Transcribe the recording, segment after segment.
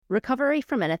Recovery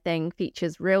from Anything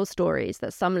features real stories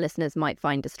that some listeners might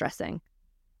find distressing.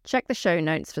 Check the show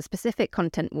notes for specific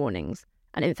content warnings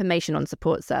and information on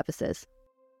support services.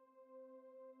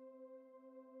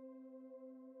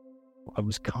 I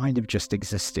was kind of just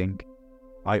existing.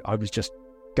 I was just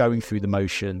going through the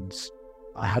motions.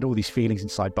 I had all these feelings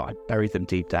inside, but I buried them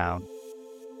deep down.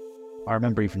 I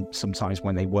remember even sometimes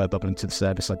when they were bubbling to the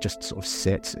surface, I'd just sort of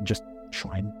sit and just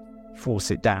try and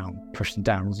force it down, push them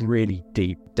down really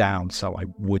deep down so I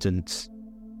wouldn't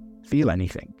feel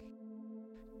anything.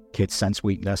 Kids sense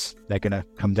weakness. They're going to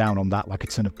come down on that like a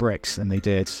ton of bricks, and they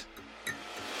did.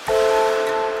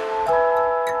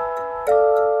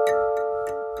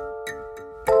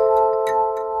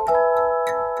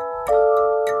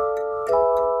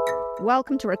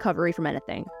 Welcome to Recovery from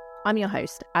Anything. I'm your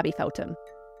host, Abby Feltham.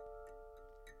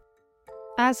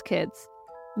 As kids,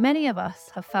 many of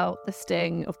us have felt the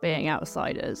sting of being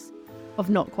outsiders, of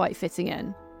not quite fitting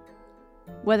in.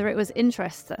 Whether it was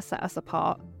interests that set us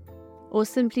apart, or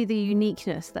simply the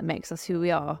uniqueness that makes us who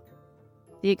we are,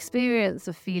 the experience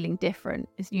of feeling different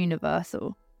is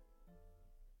universal.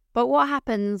 But what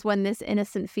happens when this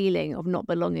innocent feeling of not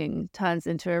belonging turns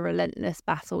into a relentless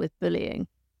battle with bullying?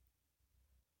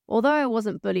 Although I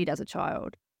wasn't bullied as a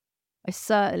child, I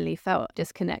certainly felt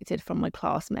disconnected from my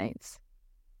classmates.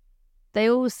 They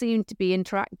all seemed to be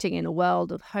interacting in a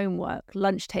world of homework,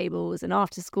 lunch tables, and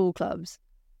after-school clubs,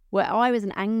 where I was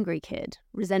an angry kid,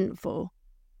 resentful.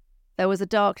 There was a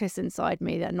darkness inside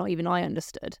me that not even I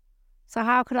understood. So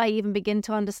how could I even begin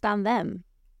to understand them?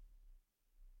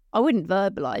 I wouldn't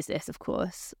verbalise this, of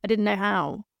course. I didn't know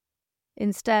how.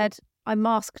 Instead, I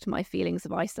masked my feelings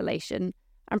of isolation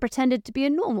and pretended to be a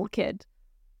normal kid.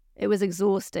 It was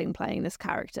exhausting playing this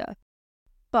character,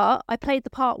 but I played the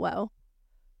part well.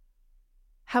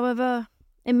 However,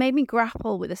 it made me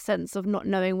grapple with a sense of not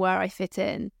knowing where I fit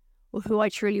in or who I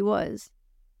truly was.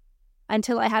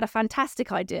 Until I had a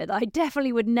fantastic idea that I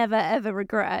definitely would never ever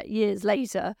regret years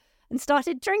later and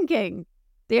started drinking.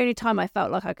 The only time I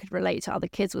felt like I could relate to other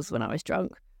kids was when I was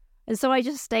drunk. And so I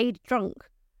just stayed drunk.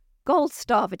 Gold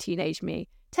star for teenage me.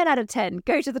 10 out of 10,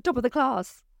 go to the top of the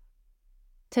class.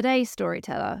 Today's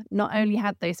storyteller not only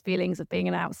had those feelings of being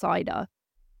an outsider,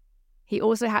 he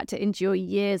also had to endure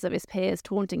years of his peers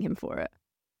taunting him for it.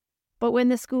 But when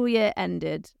the school year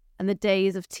ended and the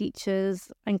days of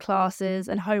teachers and classes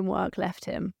and homework left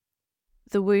him,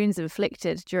 the wounds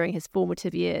inflicted during his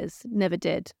formative years never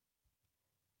did.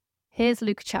 Here's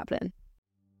Luke Chaplin.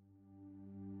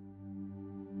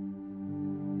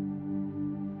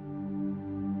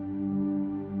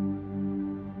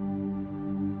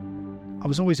 I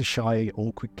was always a shy,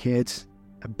 awkward kid,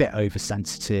 a bit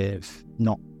oversensitive,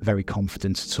 not very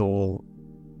confident at all.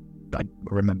 I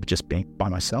remember just being by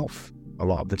myself a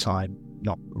lot of the time,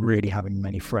 not really having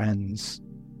many friends,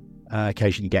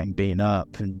 occasionally getting beaten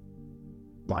up, and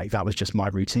that was just my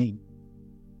routine.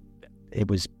 It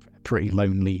was a pretty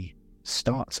lonely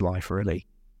start to life, really.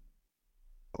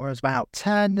 When I was about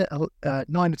 9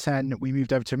 or 10, we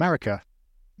moved over to America.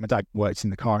 My dad worked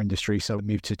in the car industry, so we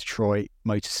moved to Detroit,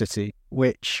 Motor City,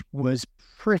 which was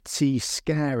pretty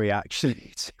scary,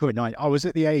 actually. I was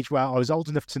at the age where I was old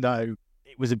enough to know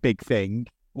it was a big thing.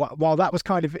 While that was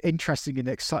kind of interesting and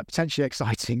potentially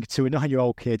exciting to a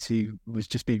 9-year-old kid who was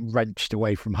just being wrenched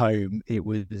away from home, it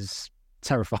was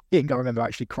terrifying. I remember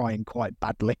actually crying quite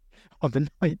badly on the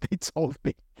night they told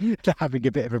me they're having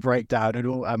a bit of a breakdown,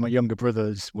 and my younger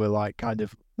brothers were like, kind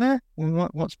of,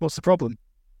 what's the problem?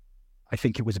 I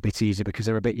think it was a bit easier because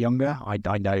they're a bit younger. I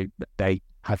know that they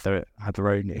had their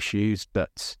own issues,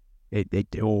 but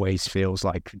it always feels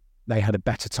like they had a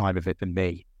better time of it than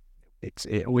me.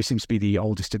 It always seems to be the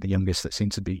oldest and the youngest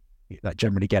that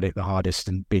generally get it the hardest,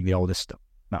 and being the oldest,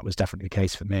 that was definitely the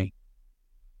case for me.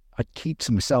 I'd keep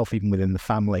to myself even within the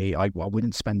family. I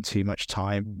wouldn't spend too much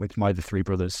time with my other 3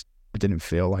 brothers. I didn't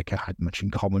feel like I had much in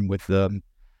common with them.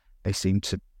 They seemed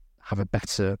to have a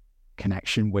better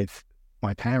connection with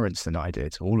my parents than I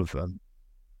did, all of them.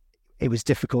 It was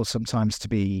difficult sometimes to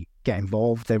get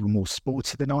involved. They were more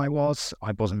sporty than I was.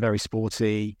 I wasn't very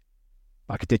sporty.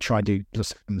 I did try and do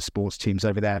some of the sports teams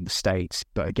over there in the States,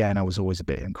 but again, I was always a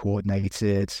bit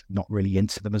uncoordinated, not really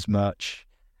into them as much.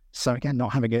 So again,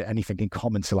 not having anything in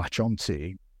common to latch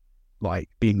onto, like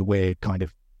being the weird kind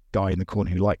of guy in the corner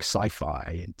who likes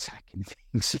sci-fi and tech and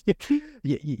things.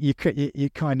 you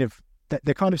kind of,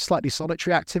 they're kind of slightly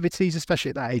solitary activities, especially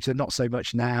at that age. They're not so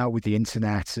much now with the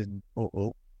internet and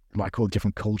all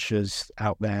different cultures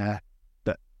out there.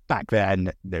 But back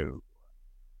then, no.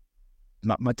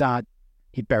 My dad,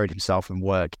 he buried himself in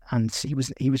work, and he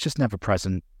was just never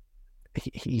present.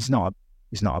 He's not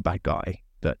a bad guy,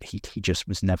 but he just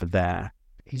was never there.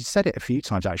 he said it a few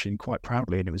times actually, and quite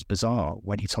proudly, and it was bizarre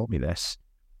when he told me this,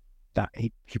 that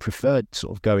he preferred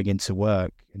sort of going into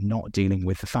work and not dealing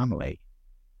with the family.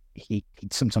 He'd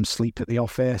sometimes sleep at the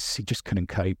office. He just couldn't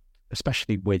cope,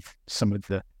 especially with some of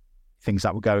the things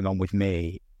that were going on with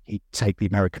me. He'd take the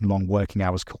American long working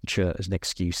hours culture as an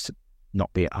excuse to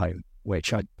not be at home,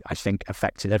 which I think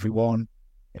affected everyone.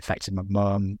 It affected my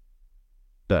mum,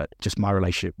 but just my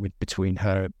relationship between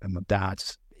her and my dad,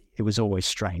 it was always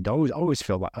strained. I always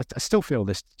feel like, I still feel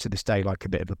this to this day, like a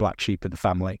bit of the black sheep of the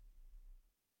family.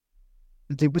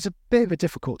 It was a bit of a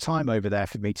difficult time over there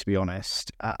for me, to be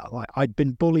honest. Like I'd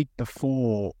been bullied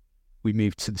before we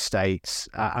moved to the States,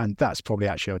 and that's probably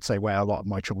actually, I would say, where a lot of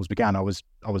my troubles began. I was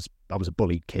a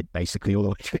bullied kid basically all the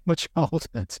way through my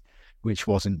childhood, which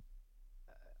wasn't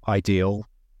ideal.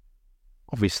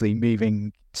 Obviously,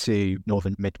 moving to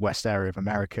northern Midwest area of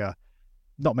America,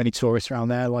 not many tourists around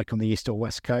there, like on the East or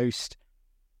West Coast,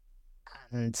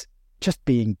 and just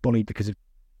being bullied because of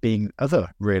being other,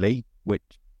 really, which,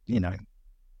 you know,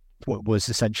 what was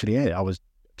essentially it. I was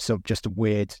just a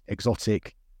weird,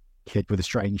 exotic kid with a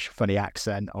strange, funny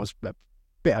accent. I was a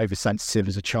bit oversensitive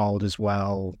as a child as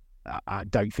well. I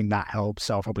don't think that helped,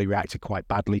 so I probably reacted quite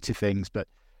badly to things, but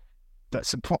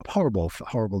some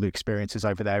horrible experiences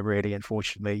over there, really,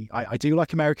 unfortunately. I do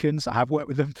like Americans. I have worked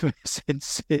with them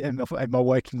since in my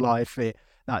working life,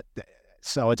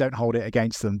 so I don't hold it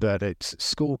against them, but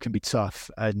school can be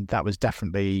tough, and that was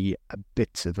definitely a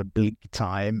bit of a bleak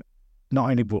time. Not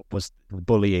only was the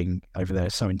bullying over there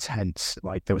so intense,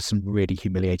 like there was some really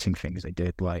humiliating things they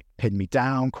did, like pinned me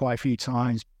down quite a few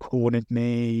times, cornered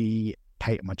me,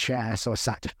 hated my chair, so I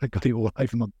sat down and got it all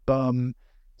over my bum,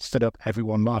 stood up,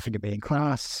 everyone laughing at me in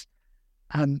class,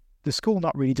 and the school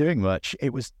not really doing much.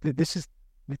 This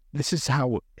is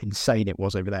how insane it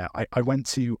was over there. I went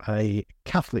to a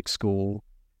Catholic school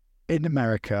in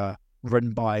America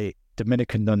run by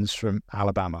Dominican nuns from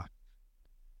Alabama.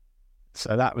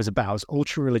 So that was about as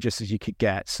ultra-religious as you could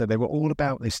get. So they were all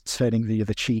about this turning the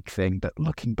other cheek thing, but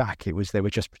looking back, they were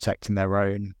just protecting their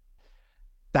own.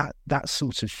 That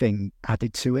sort of thing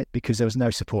added to it because there was no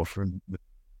support from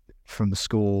the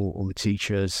school or the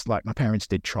teachers. Like my parents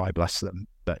did try, bless them,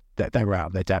 but they were out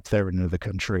of their depth. They were in another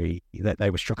country. They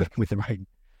were struggling with their own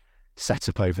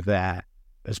setup over there,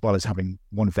 as well as having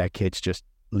one of their kids just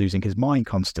losing his mind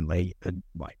constantly, and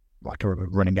like I remember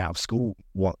running out of school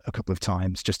a couple of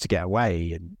times just to get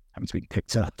away and having to be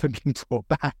picked up and being taught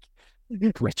back,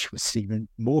 which was even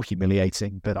more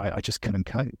humiliating, but I just couldn't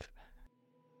cope.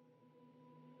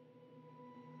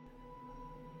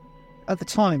 At the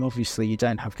time, obviously, you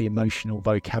don't have the emotional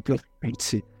vocabulary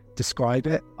to describe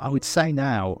it. I would say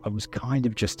now I was kind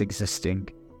of just existing.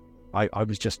 I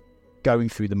was just going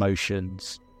through the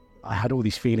motions. I had all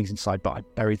these feelings inside, but I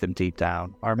buried them deep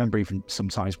down. I remember even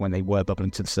sometimes when they were bubbling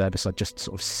to the surface, I'd just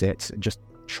sort of sit and just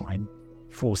try and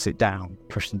force it down,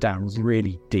 push them down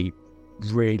really deep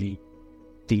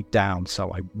down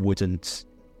so I wouldn't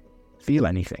feel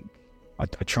anything.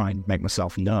 I'd try and make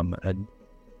myself numb, and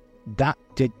that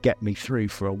did get me through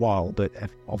for a while, but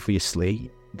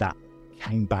obviously that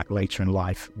came back later in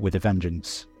life with a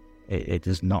vengeance. It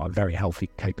is not a very healthy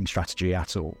coping strategy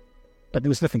at all. But there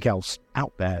was nothing else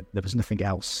out there. There was nothing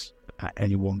else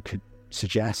anyone could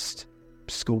suggest.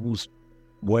 Schools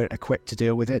weren't equipped to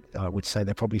deal with it. I would say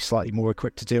they're probably slightly more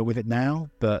equipped to deal with it now,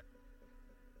 but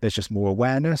there's just more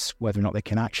awareness. Whether or not they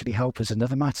can actually help is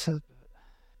another matter.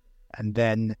 And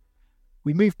then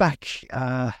we moved back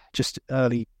just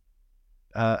early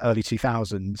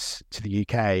 2000s to the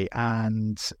UK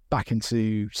and back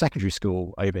into secondary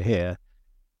school over here.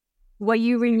 Were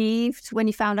you relieved when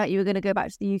you found out you were going to go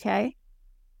back to the UK?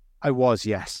 I was,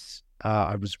 yes.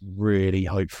 I was really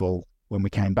hopeful when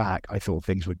we came back. I thought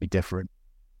things would be different.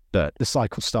 But the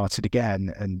cycle started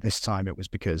again, and this time it was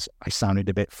because I sounded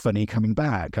a bit funny coming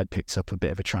back. I'd picked up a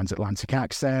bit of a transatlantic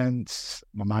accent.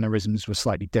 My mannerisms were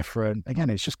slightly different.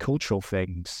 Again, it's just cultural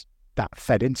things that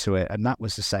fed into it, and that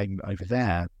was the same over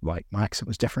there. Like, my accent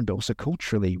was different, but also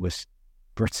culturally was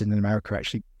Britain and America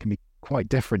actually can be quite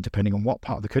different depending on what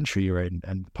part of the country you're in.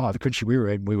 And the part of the country we were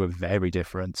in, we were very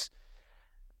different.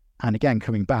 And again,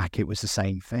 coming back, it was the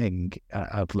same thing.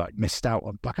 I'd missed out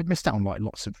on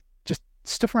lots of just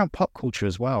stuff around pop culture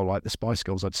as well, like the Spice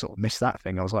Girls. I'd sort of missed that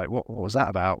thing. I was like, what was that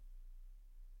about?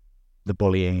 The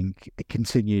bullying, it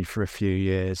continued for a few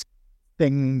years.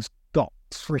 Things got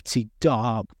pretty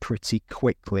dark pretty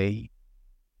quickly.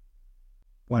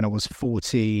 When I was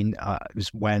 14, it was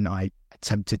when I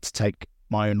attempted to take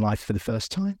my own life for the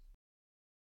first time.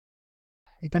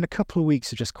 It'd been a couple of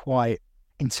weeks of just quite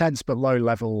intense but low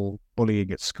level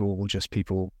bullying at school, just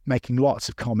people making lots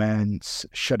of comments,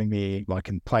 shutting me like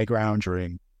in the playground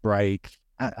during break.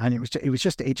 And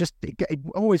it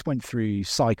always went through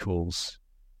cycles,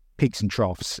 peaks and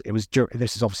troughs.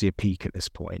 This is obviously a peak at this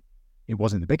point. It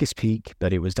wasn't the biggest peak,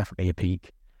 but it was definitely a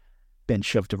peak. Been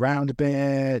shoved around a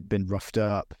bit, been roughed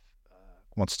up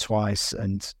once or twice.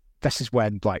 And this is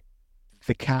when like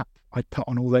the cap I'd put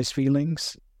on all those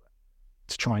feelings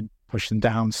to try and push them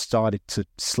down started to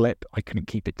slip. I couldn't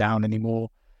keep it down anymore.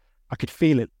 I could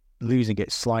feel it losing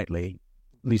it slightly,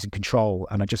 losing control,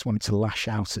 and I just wanted to lash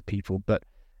out at people. But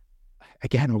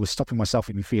again, I was stopping myself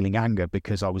even feeling anger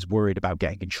because I was worried about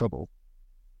getting in trouble.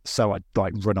 So I'd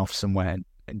like run off somewhere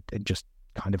and just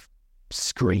kind of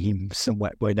scream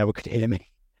somewhere where no one could hear me.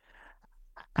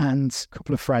 And a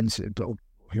couple of friends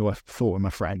who I thought were my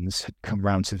friends had come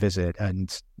round to visit,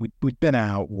 and we'd been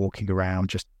out walking around,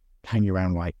 just hanging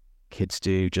around like kids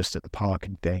do, just at the park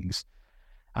and things.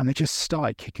 And they just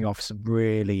started kicking off some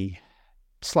really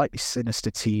slightly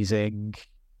sinister teasing,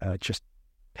 just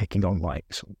picking on like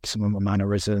some of my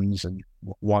mannerisms and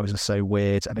why was I so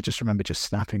weird. And I just remember just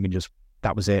snapping and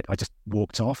that was it. I just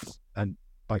walked off. And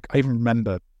like, I even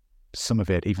remember some of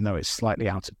it, even though it's slightly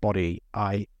out of body,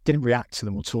 I didn't react to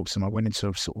them or talk to them. I went into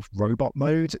a sort of robot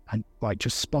mode and like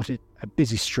just spotted a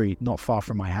busy street not far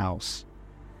from my house.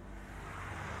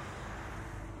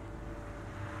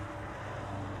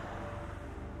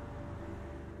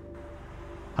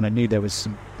 And I knew there was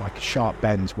some like sharp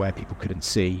bends where people couldn't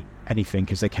see anything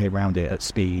because they came around it at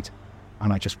speed.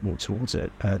 And I just walked towards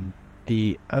it. And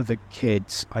the other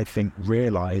kids, I think,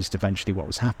 realised eventually what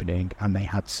was happening, and they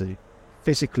had to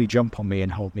physically jump on me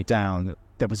and hold me down.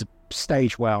 There was a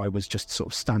stage where I was just sort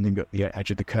of standing at the edge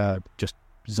of the curb, just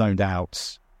zoned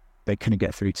out. They couldn't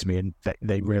get through to me, and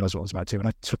they realised what I was about to do. And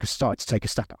I started to take a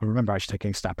step. I remember actually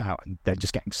taking a step out and then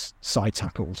just getting side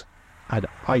tackled. And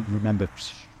I remember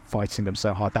fighting them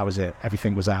so hard. That was it.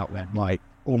 Everything was out then. Like,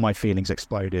 all my feelings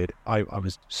exploded. I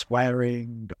was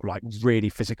swearing, like really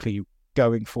physically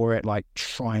going for it, like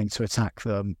trying to attack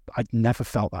them. I'd never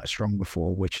felt that strong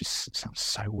before, which sounds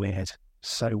so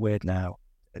weird now.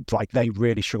 Like, they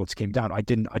really struggled to keep me down. I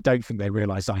don't think they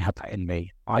realised I had that in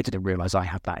me. I didn't realise I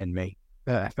had that in me.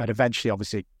 But eventually,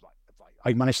 obviously,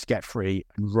 I managed to get free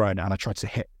and run, and I tried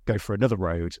to go for another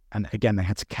road. And again, they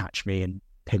had to catch me and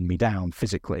pin me down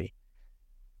physically.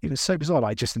 It was so bizarre,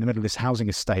 like just in the middle of this housing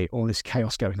estate, all this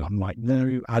chaos going on, like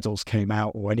no adults came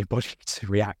out or anybody to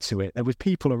react to it. There was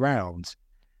people around.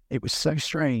 It was so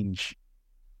strange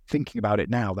thinking about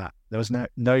it now that there was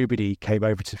nobody came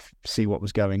over to see what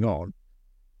was going on.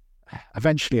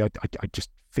 Eventually, I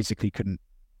just physically couldn't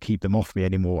keep them off me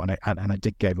anymore, and I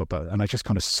did give up, and I just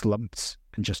kind of slumped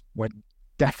and just went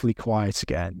deathly quiet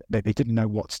again. They didn't know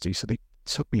what to do, so they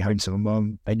took me home to my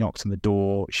mum. They knocked on the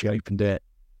door. She opened it.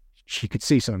 She could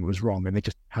see something was wrong, and they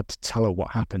just had to tell her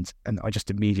what happened. And I just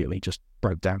immediately just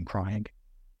broke down crying.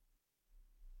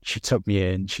 She took me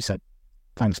in. She said,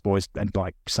 "Thanks, boys," and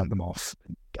like sent them off.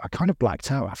 I kind of blacked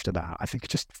out after that. I think I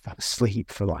just fell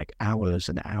asleep for like hours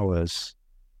and hours.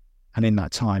 And in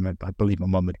that time, I believe my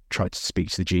mum had tried to speak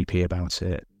to the GP about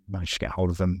it, managed to get hold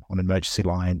of them on an emergency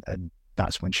line. And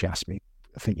that's when she asked me,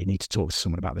 "I think you need to talk to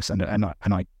someone about this." And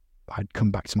I'd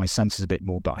come back to my senses a bit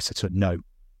more, but I said to her, "No,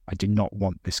 I did not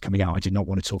want this coming out. I did not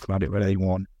want to talk about it with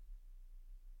anyone."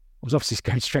 I was obviously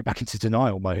going straight back into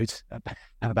denial mode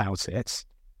about it.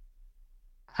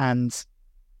 And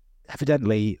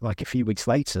evidently, like a few weeks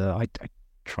later, I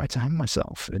tried to hang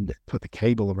myself and put the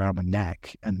cable around my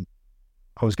neck. And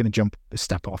I was going to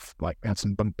step off, like we had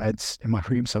some bunk beds in my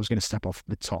room. So I was going to step off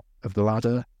the top of the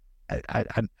ladder.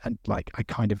 And like I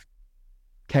kind of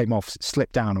came off,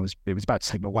 slipped down. It was about to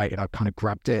take my weight, and I kind of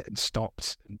grabbed it and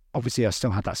stopped. And obviously, I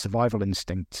still had that survival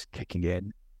instinct kicking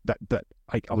in, but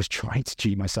I was trying to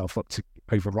G myself up to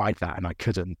override that, and I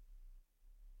couldn't.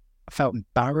 I felt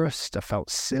embarrassed. I felt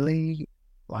silly.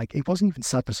 Like, it wasn't even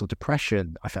sadness or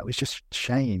depression. I felt it was just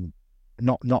shame.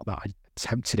 Not that I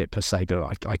attempted it per se,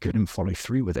 but I couldn't follow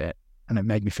through with it, and it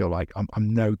made me feel like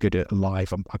I'm no good at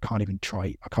life. I can't even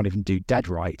try. I can't even do dead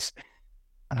right.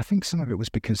 And I think some of it was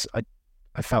because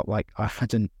I felt like I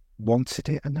hadn't wanted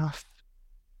it enough.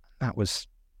 That was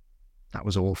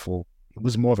awful. It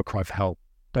was more of a cry for help.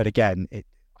 But again,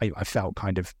 I felt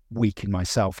kind of weak in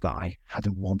myself that I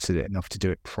hadn't wanted it enough to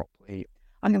do it properly.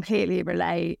 I completely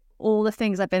relate. All the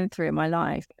things I've been through in my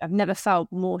life, I've never felt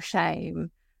more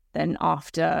shame than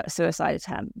after suicide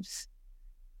attempts.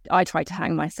 I tried to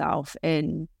hang myself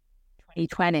in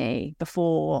 2020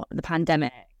 before the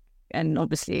pandemic, and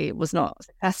obviously it was not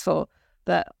successful.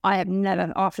 But I have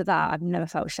never, after that, I've never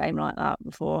felt shame like that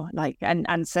before. Like,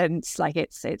 and since, like,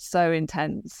 it's so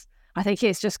intense. I think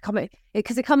it's just coming,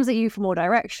 because it comes at you from all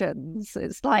directions.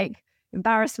 It's like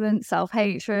embarrassment,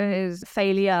 self-hatred,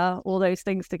 failure, all those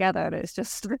things together. And it's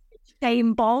just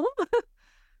shame bomb.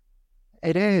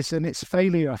 It is, and it's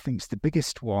failure, I think, is the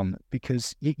biggest one,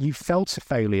 because you felt a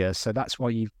failure, so that's why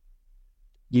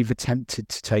you've attempted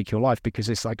to take your life, because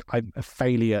it's like, I'm a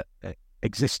failure at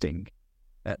existing,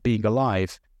 at being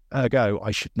alive, ergo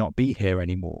I should not be here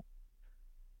anymore.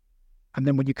 And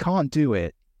then when you can't do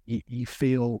it, you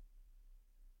feel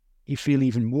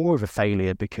even more of a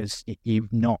failure, because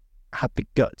you've not had the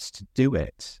guts to do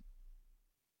it.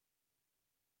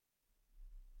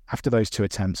 After those 2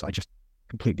 attempts, I just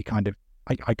completely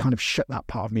I kind of shut that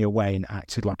part of me away and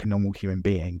acted like a normal human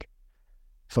being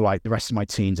for like the rest of my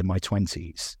teens and my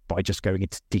 20s by just going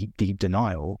into deep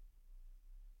denial.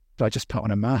 So I just put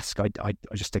on a mask. I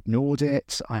just ignored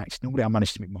it. I acted normally. I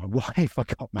managed to meet my wife. I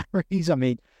got married. I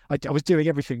mean, I was doing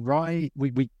everything right.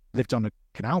 We lived on a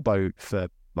canal boat for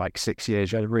like 6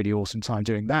 years. We had a really awesome time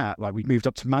doing that. Like, we moved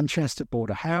up to Manchester,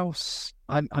 bought a house.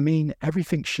 I mean,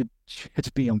 everything should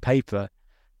be on paper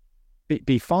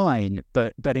be fine,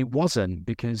 but it wasn't,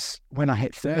 because when I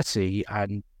hit 30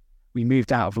 and we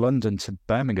moved out of London to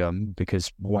Birmingham,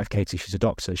 because my wife Katie, she's a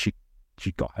doctor, she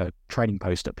got her training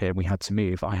post up here and we had to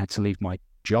move. I had to leave my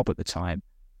job at the time.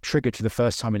 Triggered for the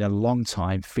first time in a long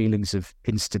time feelings of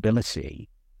instability,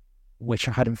 which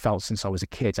I hadn't felt since I was a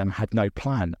kid, and had no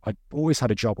plan. I'd always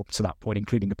had a job up to that point,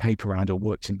 including a paper round, or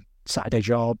worked in Saturday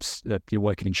jobs, you're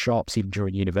working in shops even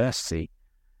during university.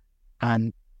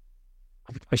 And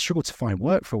I struggled to find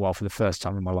work for a while for the first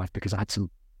time in my life, because I had to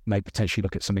maybe potentially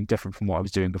look at something different from what I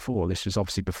was doing before. This was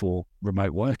obviously before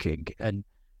remote working. And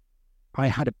I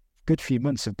had a good few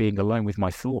months of being alone with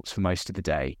my thoughts for most of the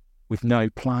day, with no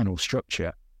plan or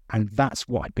structure. And that's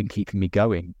what had been keeping me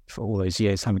going for all those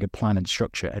years, having a plan and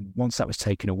structure. And once that was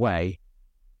taken away,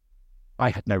 I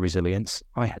had no resilience.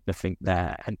 I had nothing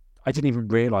there. And I didn't even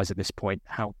realize at this point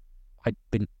how I'd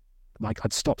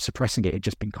stopped suppressing it. It'd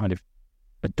just been kind of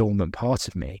a dormant part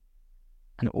of me.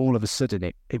 And all of a sudden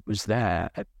it was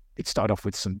there. It started off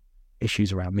with some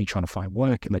issues around me trying to find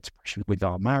work. It led to pressure with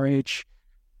our marriage.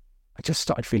 I just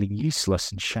started feeling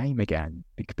useless and shame again,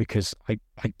 because I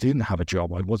didn't have a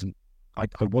job. I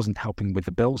wasn't helping with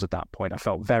the bills at that point. I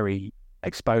felt very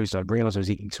exposed. I realized I was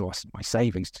eating to my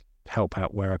savings to help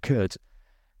out where I could.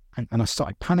 And I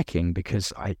started panicking,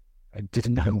 because I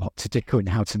didn't know what to do and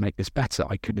how to make this better.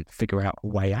 I couldn't figure out a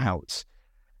way out.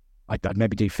 I'd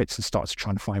maybe do fits and starts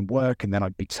trying to find work, and then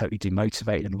I'd be totally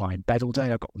demotivated and lie in bed all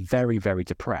day. I got very, very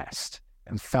depressed,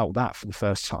 and felt that for the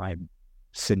first time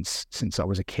since I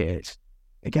was a kid.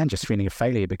 Again, just feeling a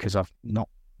failure, because I've not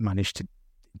managed to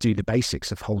do the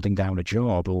basics of holding down a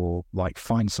job or like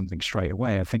find something straight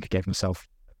away. I think I gave myself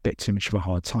a bit too much of a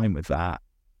hard time with that.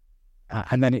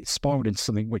 And then it spiraled into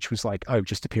something which was like,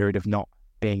 just a period of not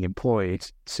being employed,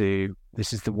 to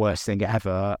this is the worst thing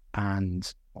ever,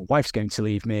 and my wife's going to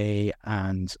leave me,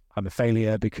 and I'm a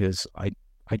failure because I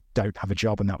don't have a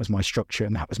job, and that was my structure,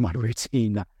 and that was my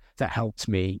routine that helped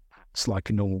me act like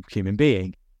a normal human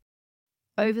being.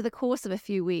 Over the course of a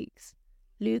few weeks,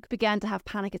 Luke began to have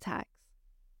panic attacks.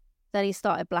 Then he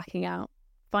started blacking out,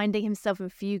 finding himself in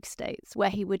fugue states where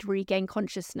he would regain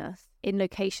consciousness in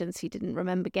locations he didn't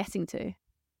remember getting to.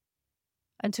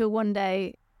 Until one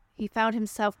day, he found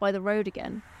himself by the road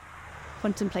again,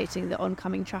 contemplating the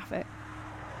oncoming traffic.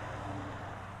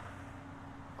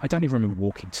 I don't even remember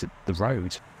walking to the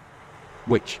road,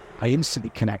 which I instantly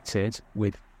connected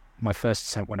with my first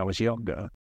attempt when I was younger.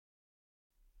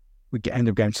 We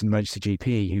ended up going to the emergency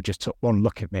GP, who just took one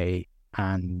look at me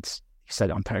and he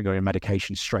said, I'm going on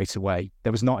medication straight away.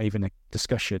 There was not even a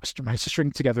discussion. I managed to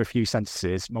string together a few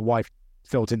sentences. My wife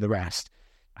filled in the rest,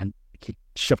 and he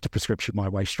shoved a prescription my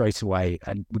way straight away.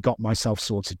 And we got myself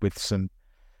sorted with some,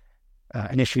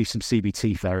 initially some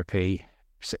CBT therapy,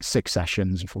 6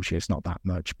 sessions. Unfortunately, it's not that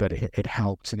much, but it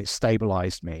helped and it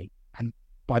stabilized me. And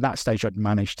by that stage, I'd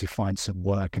managed to find some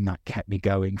work, and that kept me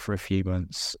going for a few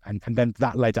months. And then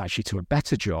that led actually to a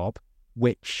better job,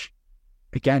 which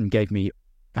again gave me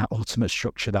that ultimate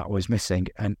structure that I was missing.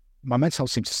 And my mental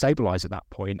health seemed to stabilize at that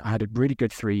point. I had a really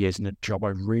good 3 years in a job I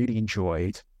really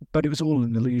enjoyed, but it was all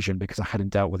an illusion because I hadn't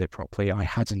dealt with it properly. I'd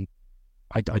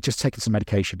just taken some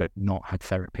medication, but not had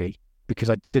therapy, because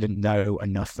I didn't know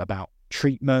enough about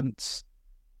treatments,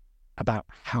 about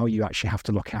how you actually have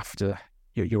to look after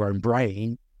your own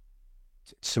brain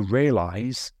to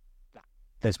realize that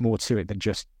there's more to it than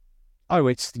just,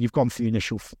 you've gone through the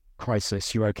initial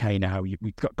crisis, you're okay now,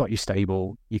 we've got you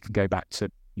stable, you can go back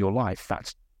to your life.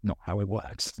 That's not how it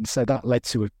works. And so that led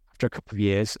to, after a couple of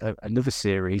years, another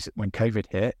series when COVID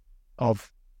hit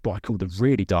of what I call the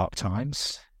really dark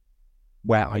times,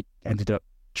 where I ended up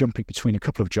jumping between a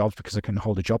couple of jobs because I couldn't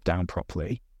hold a job down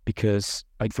properly, because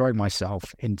I'd throw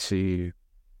myself into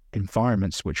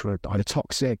environments which were either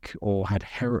toxic or had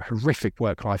horrific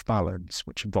work-life balance,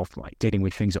 which involved like dealing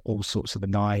with things at all sorts of the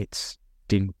nights,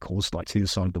 dealing with calls like to the other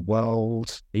side of the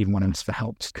world. Even when I asked for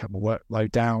help to cut my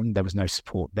workload down, there was no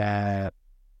support there.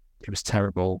 It was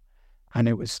terrible. And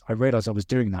I realized I was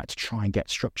doing that to try and get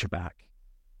structure back.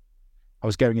 I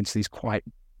was going into these quite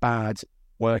bad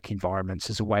work environments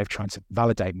as a way of trying to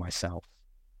validate myself.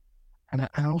 And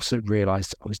I also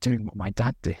realized I was doing what my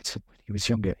dad did when he was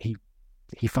younger.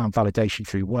 He found validation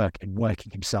through work and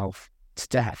working himself to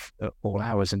death at all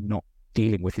hours and not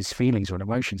dealing with his feelings or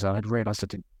emotions. And I'd realized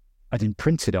I'd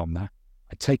imprinted on that.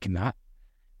 I'd taken that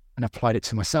and applied it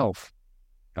to myself.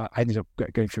 I ended up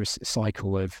going through a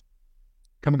cycle of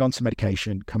coming onto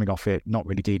medication, coming off it, not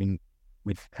really dealing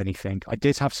with anything. I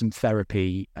did have some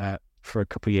therapy for a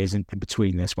couple of years in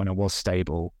between this when I was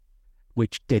stable,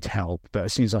 which did help. But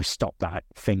as soon as I stopped that,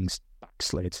 things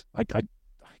backslid. I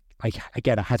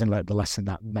hadn't learned the lesson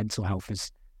that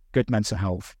good mental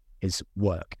health is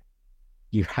work.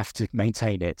 You have to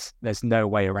maintain it. There's no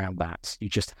way around that. You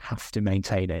just have to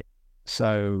maintain it.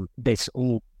 So this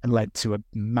all led to a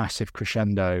massive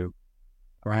crescendo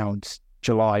around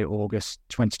July, August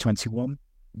 2021.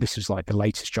 This was like the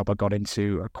latest job I got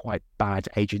into, a quite bad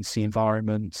agency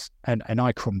environment. And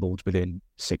I crumbled within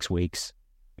 6 weeks.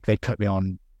 They put me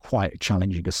on quite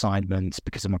challenging assignments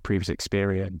because of my previous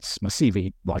experience. My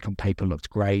CV, like on paper, looked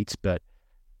great, but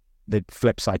the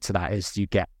flip side to that is you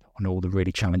get on all the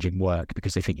really challenging work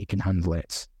because they think you can handle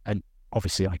it. And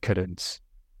obviously I couldn't.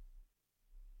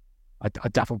 I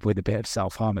dabbled with a bit of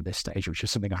self-harm at this stage, which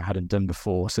is something I hadn't done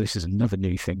before. So this is another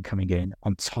new thing coming in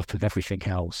on top of everything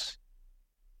else.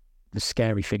 The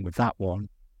scary thing with that one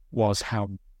was how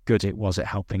good it was at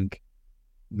helping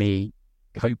me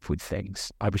cope with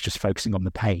things. I was just focusing on the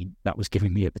pain that was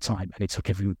giving me at the time, and it took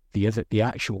the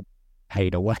actual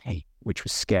pain away, which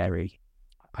was scary.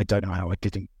 I don't know how I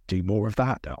didn't do more of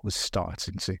that. I was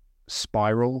starting to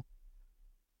spiral.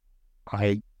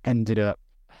 I ended up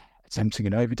attempting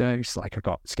an overdose. Like, I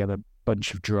got together a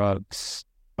bunch of drugs.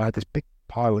 I had this big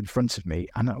pile in front of me,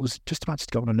 and I was just about to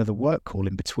go on another work call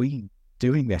in between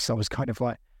doing this. I was kind of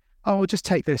like, oh, I'll just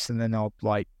take this and then I'll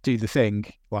like do the thing.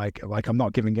 Like I'm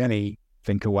not giving anything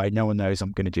away. No one knows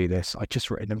I'm going to do this. I just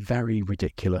written a very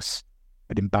ridiculous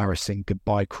and embarrassing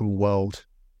goodbye cruel world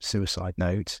suicide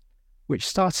note, which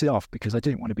started off because I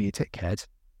didn't want to be a dickhead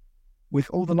with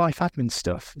all the life admin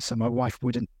stuff, so my wife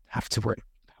wouldn't have to worry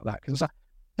about that. Because I was like,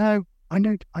 no,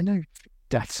 I know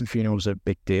deaths and funerals are a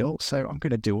big deal, so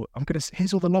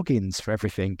here's all the logins for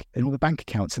everything and all the bank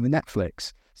accounts and the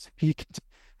Netflix,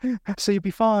 so you'll be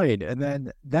fine.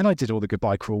 And then I did all the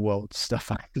goodbye cruel world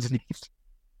stuff underneath.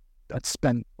 I'd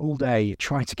spent all day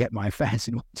trying to get my affairs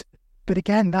in order. But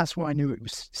again, that's why I knew it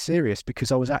was serious,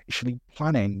 because I was actually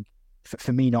planning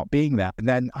for me not being there. And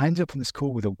then I ended up on this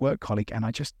call with a work colleague, and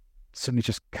I just suddenly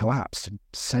just collapsed and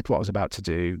said what I was about to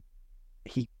do.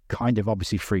 He kind of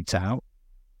obviously freaked out.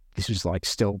 This was like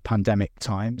still pandemic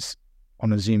times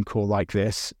on a Zoom call like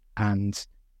this. And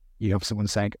you have someone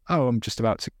saying, oh, I'm just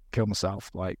about to kill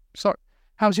myself. Like, sorry,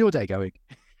 how's your day going?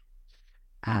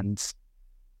 And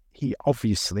he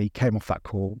obviously came off that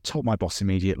call, told my boss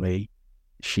immediately.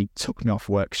 She took me off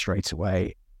work straight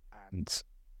away, and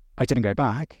I didn't go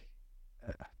back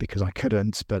because I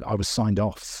couldn't, but I was signed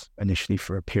off initially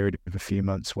for a period of a few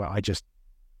months where I just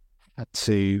had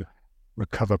to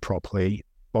recover properly.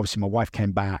 Obviously, my wife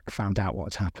came back, found out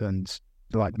what had happened.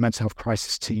 Like, the mental health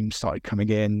crisis team started coming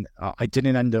in. I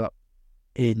didn't end up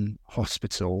in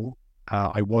hospital.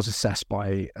 I was assessed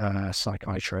by a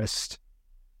psychiatrist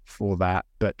for that,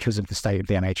 but because of the state of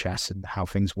the NHS and how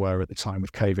things were at the time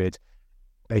with COVID,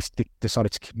 they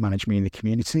decided to manage me in the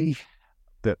community.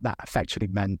 That effectively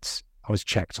meant I was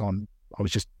checked on. I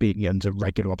was just being under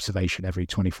regular observation every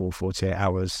 24, 48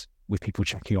 hours with people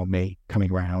checking on me,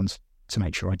 coming around to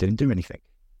make sure I didn't do anything,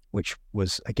 which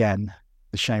was, again,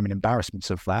 the shame and embarrassment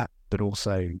of that, but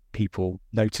also people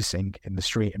noticing in the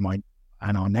street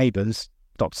and our neighbours,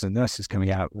 doctors and nurses coming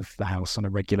out of the house on a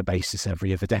regular basis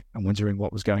every other day and wondering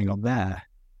what was going on there.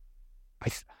 I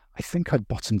think I'd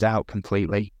bottomed out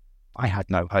completely. I had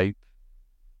no hope.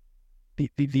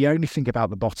 The only thing about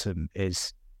the bottom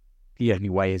is the only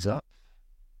way is up.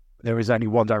 There is only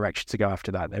one direction to go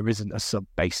after that. There isn't a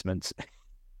sub-basement.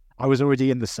 I was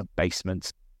already in the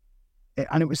sub-basement.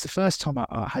 And it was the first time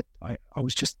I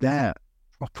was just there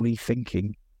properly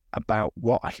thinking about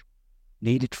what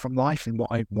needed from life and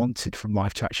what I wanted from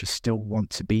life to actually still want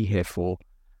to be here for,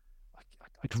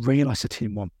 I'd realised I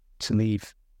didn't want to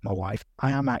leave my wife.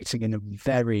 I am acting in a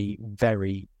very,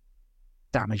 very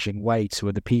damaging way to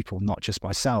other people, not just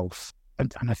myself.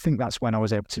 And I think that's when I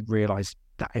was able to realise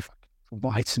that if I can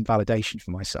provide some validation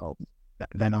for myself,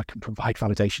 then I can provide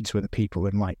validation to other people,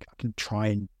 and like I can try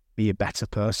and be a better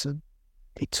person.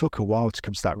 It took a while to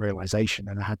come to that realisation,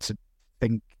 and I had to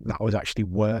think that I was actually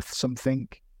worth something.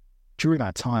 During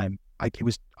that time, I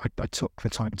took the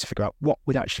time to figure out what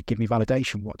would actually give me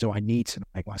validation. What do I need to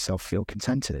make myself feel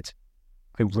contented?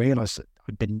 I realised that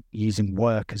I'd been using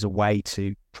work as a way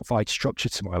to provide structure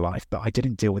to my life, but I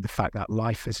didn't deal with the fact that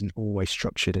life isn't always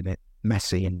structured and it's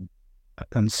messy, and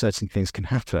uncertain things can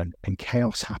happen and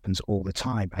chaos happens all the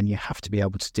time, and you have to be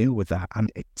able to deal with that.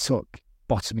 And it took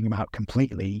bottoming them out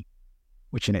completely,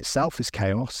 which in itself is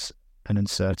chaos and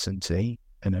uncertainty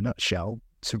in a nutshell,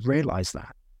 to realise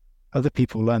that. Other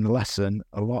people learn the lesson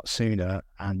a lot sooner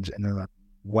and in a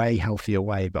way healthier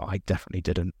way, but I definitely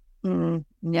didn't.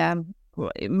 Yeah,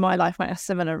 my life went a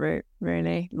similar route,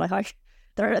 really. Like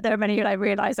there are many like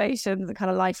realizations and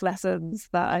kind of life lessons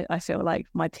that I feel like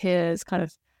my peers kind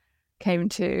of came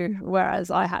to, whereas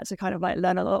I had to kind of like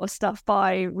learn a lot of stuff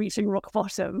by reaching rock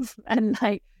bottom and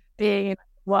like being in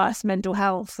worse mental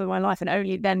health in my life, and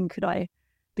only then could I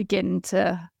begin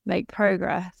to make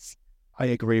progress. I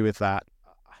agree with that.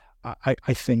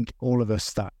 I think all of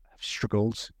us that have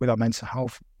struggled with our mental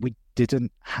health, we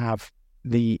didn't have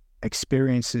the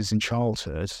experiences in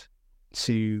childhood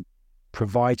to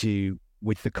provide you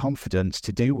with the confidence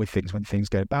to deal with things when things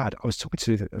go bad. I was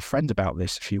talking to a friend about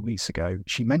this a few weeks ago.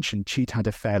 She mentioned she'd had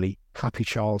a fairly happy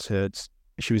childhood.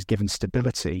 She was given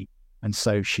stability, and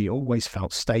so she always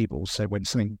felt stable. So when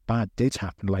something bad did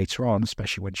happen later on,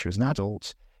 especially when she was an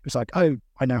adult, it was like, oh,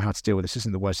 I know how to deal with this. This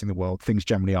isn't the worst thing in the world. Things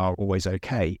generally are always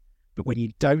okay. But when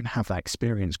you don't have that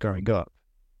experience growing up,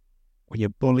 when you're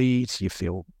bullied, you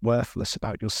feel worthless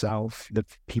about yourself, the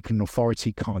people in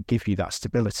authority can't give you that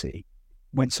stability.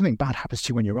 When something bad happens to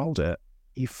you when you're older,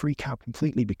 you freak out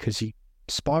completely because you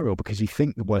spiral, because you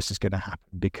think the worst is going to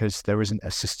happen, because there isn't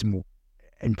a system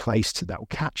in place that will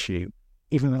catch you,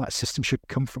 even though that system should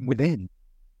come from within.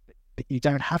 But you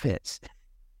don't have it.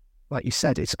 Like you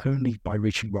said, it's only by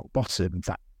reaching rock bottom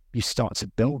that you start to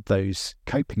build those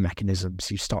coping mechanisms,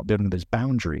 you start building those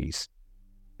boundaries,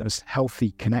 those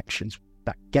healthy connections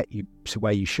that get you to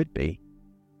where you should be.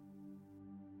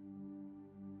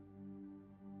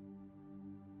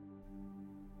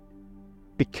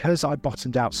 Because I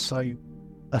bottomed out so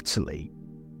utterly,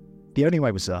 the only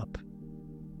way was up.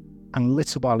 And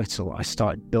little by little, I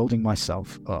started building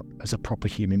myself up as a proper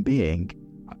human being.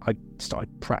 I started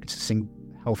practicing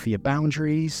healthier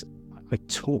boundaries. I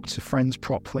talked to friends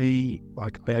properly.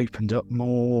 Like, I opened up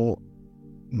more.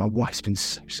 My wife's been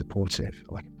so supportive.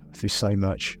 Like, through so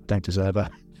much, I don't deserve her.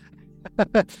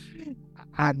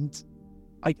 And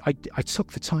I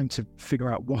took the time to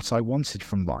figure out what I wanted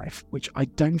from life, which I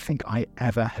don't think I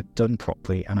ever had done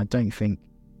properly. And I don't think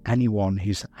anyone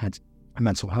who's had a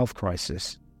mental health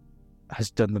crisis has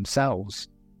done themselves.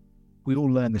 We all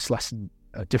learn this lesson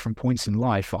at different points in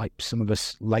life, like some of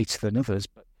us later than others,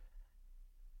 but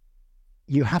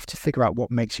you have to figure out what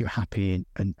makes you happy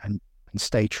and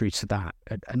stay true to that.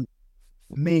 And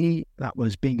for me, that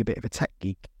was being a bit of a tech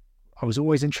geek. I was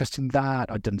always interested in that.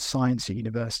 I'd done science at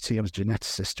university. I was a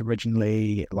geneticist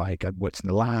originally. Like, I'd worked in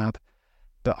the lab,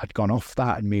 but I'd gone off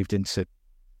that and moved into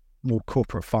more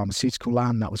corporate pharmaceutical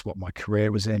land. That was what my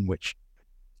career was in, which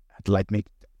had led me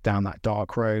down that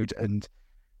dark road. And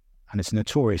it's a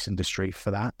notorious industry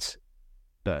for that.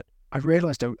 But I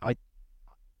realized I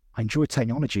enjoy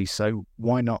technology, so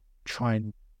why not try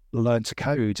and learn to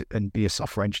code and be a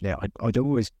software engineer? I'd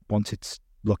always wanted to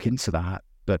look into that,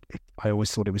 but I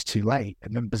always thought it was too late.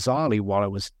 And then bizarrely, while I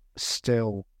was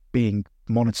still being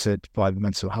monitored by the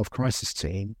mental health crisis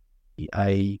team,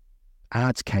 a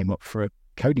ad came up for a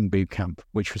coding bootcamp,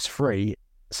 which was free.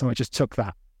 So I just took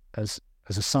that as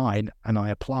a sign, and I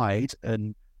applied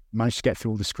and managed to get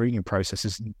through all the screening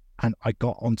processes, and I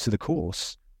got onto the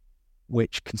course,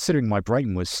 which, considering my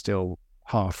brain was still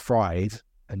half fried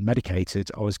and medicated,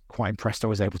 I was quite impressed I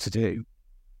was able to do.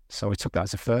 So I took that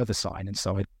as a further sign. And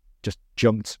so I just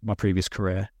jumped my previous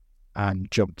career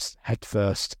and jumped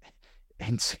headfirst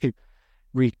into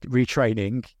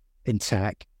retraining in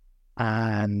tech.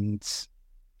 And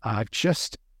I've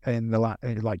just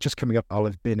just coming up, I'll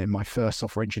have been in my first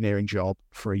software engineering job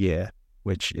for a year,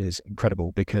 which is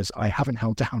incredible because I haven't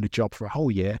held down a job for a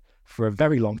whole year for a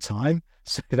very long time.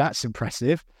 So that's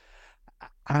impressive.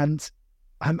 And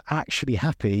I'm actually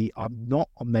happy. I'm not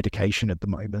on medication at the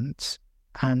moment.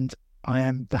 And I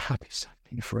am the happiest I've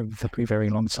been for a very, very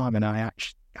long time.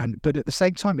 But at the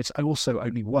same time, it's also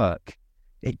only work.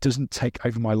 It doesn't take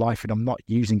over my life, and I'm not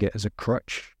using it as a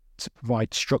crutch to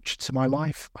provide structure to my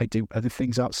life. I do other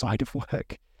things outside of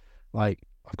work. Like,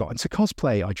 I've got into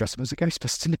cosplay. I dress up as a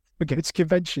Ghostbuster. I go to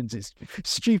conventions. It's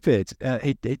stupid.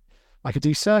 I could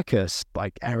do circus,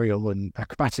 like aerial and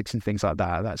acrobatics and things like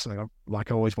that. That's something I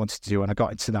always wanted to do, and I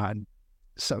got into that. And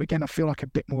so again, I feel like a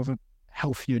bit more of a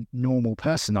healthier, normal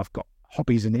person. I've got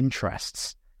hobbies and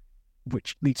interests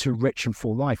which lead to a rich and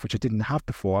full life, which I didn't have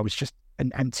before. I was just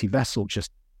an empty vessel,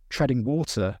 just treading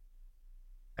water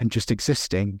and just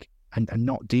existing and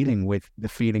not dealing with the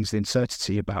feelings, the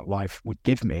uncertainty about life would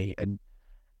give me, and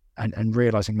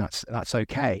realizing that's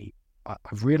okay.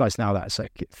 I've realized now that it's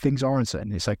like, things are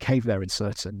uncertain. It's okay if they're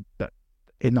uncertain, but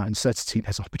in that uncertainty,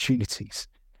 there's opportunities.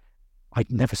 I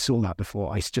never saw that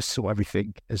before. I just saw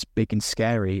everything as big and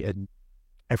scary, and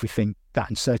everything, that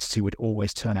uncertainty would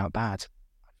always turn out bad.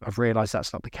 I've realized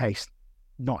that's not the case.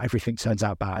 Not everything turns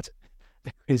out bad.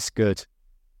 There is good.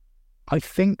 I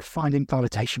think finding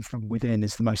validation from within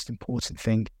is the most important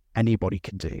thing anybody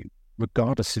can do,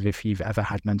 regardless of if you've ever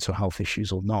had mental health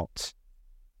issues or not.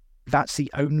 That's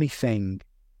the only thing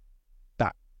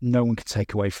that no one can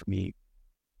take away from you.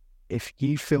 If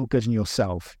you feel good in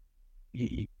yourself,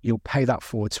 you'll pay that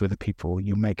forward to other people.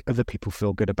 You'll make other people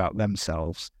feel good about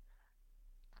themselves,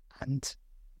 and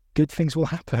good things will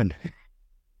happen.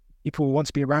 People will want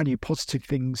to be around you. Positive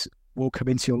things will come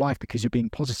into your life because you're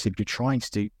being positive. You're trying to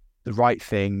do the right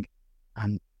thing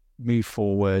and move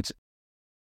forward.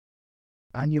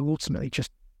 And you'll ultimately just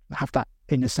have that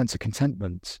inner sense of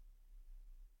contentment.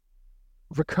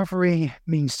 Recovery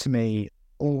means to me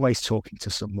always talking to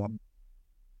someone.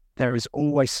 There is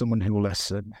always someone who will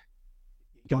listen.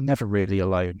 You're never really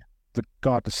alone,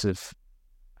 regardless of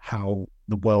how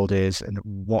the world is and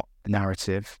what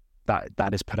narrative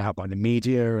that is put out by the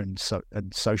media and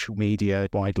social media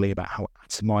widely about how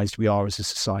atomized we are as a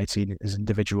society and as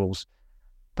individuals.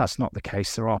 That's not the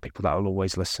case. There are people that will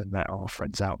always listen. There are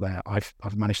friends out there. I've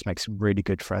managed to make some really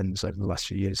good friends over the last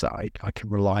few years that I can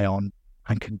rely on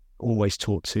and can always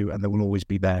talk to, and they will always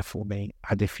be there for me.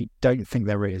 And if you don't think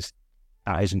there is,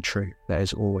 that isn't true. There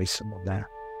is always someone there.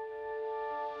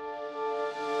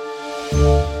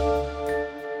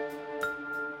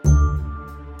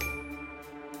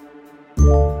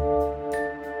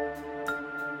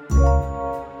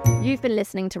 You've been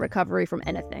listening to Recovery from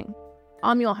Anything.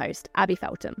 I'm your host, Abby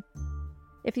Feltham.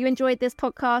 If you enjoyed this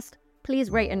podcast, please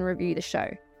rate and review the show,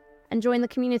 and join the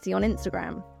community on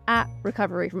Instagram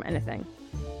 @Recovery from Anything.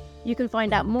 You can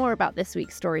find out more about this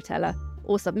week's storyteller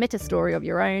or submit a story of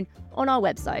your own on our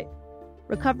website,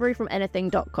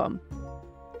 recoveryfromanything.com.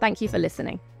 Thank you for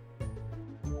listening.